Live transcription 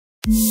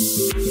What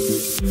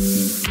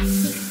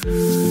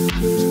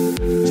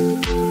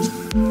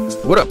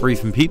up,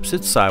 reefing peeps?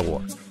 It's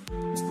Psywar.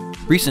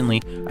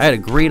 Recently, I had a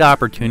great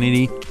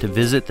opportunity to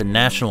visit the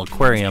National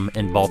Aquarium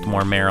in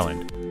Baltimore,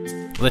 Maryland.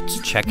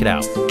 Let's check it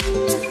out.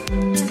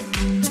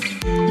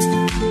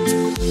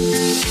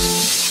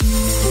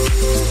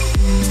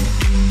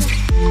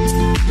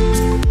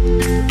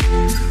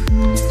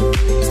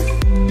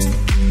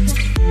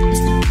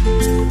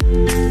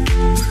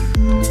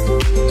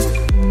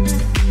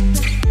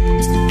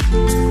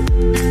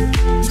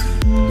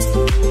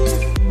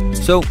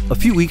 So, a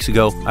few weeks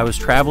ago, I was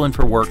traveling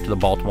for work to the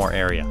Baltimore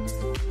area.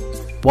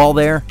 While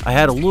there, I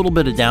had a little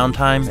bit of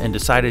downtime and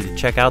decided to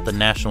check out the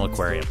National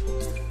Aquarium.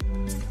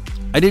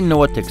 I didn't know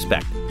what to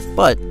expect,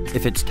 but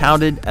if it's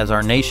touted as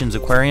our nation's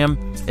aquarium,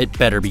 it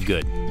better be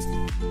good.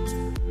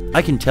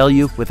 I can tell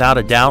you, without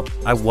a doubt,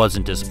 I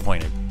wasn't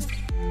disappointed.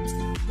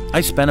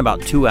 I spent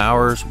about 2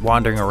 hours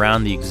wandering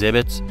around the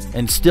exhibits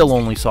and still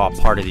only saw a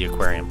part of the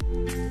aquarium.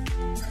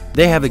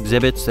 They have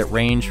exhibits that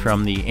range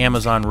from the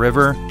Amazon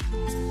River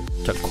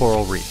to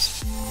coral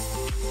reefs.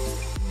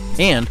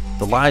 And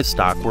the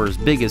livestock were as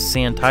big as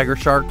sand tiger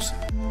sharks,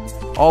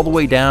 all the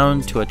way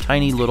down to a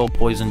tiny little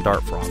poison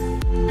dart frog.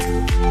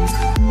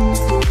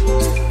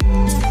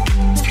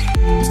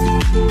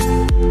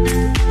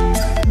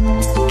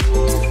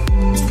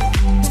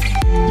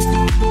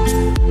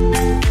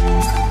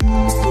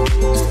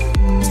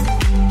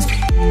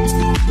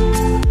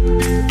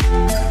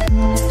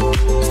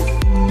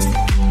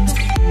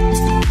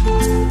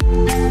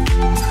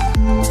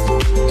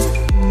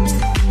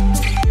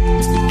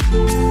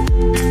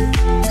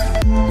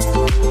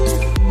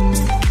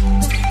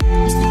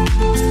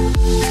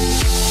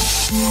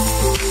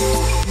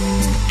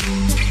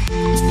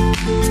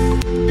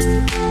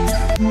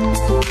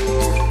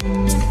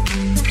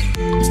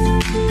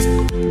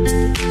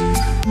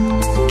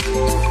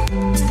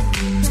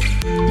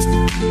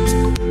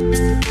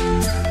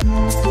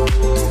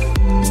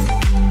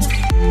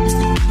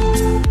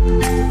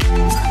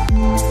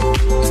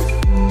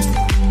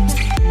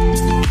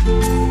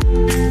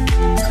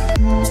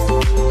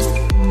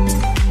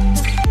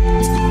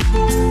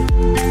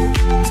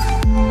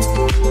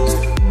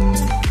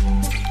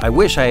 I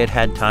wish I had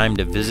had time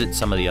to visit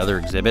some of the other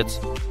exhibits,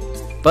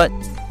 but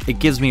it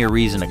gives me a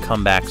reason to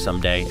come back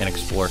someday and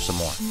explore some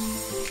more.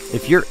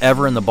 If you're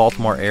ever in the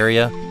Baltimore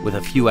area with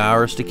a few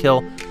hours to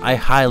kill, I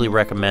highly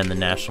recommend the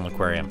National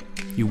Aquarium.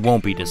 You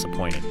won't be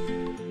disappointed.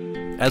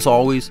 As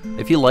always,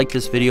 if you like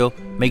this video,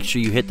 make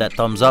sure you hit that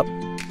thumbs up,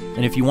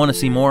 and if you want to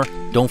see more,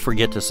 don't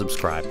forget to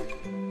subscribe.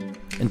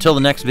 Until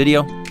the next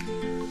video,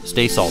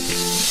 stay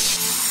salty.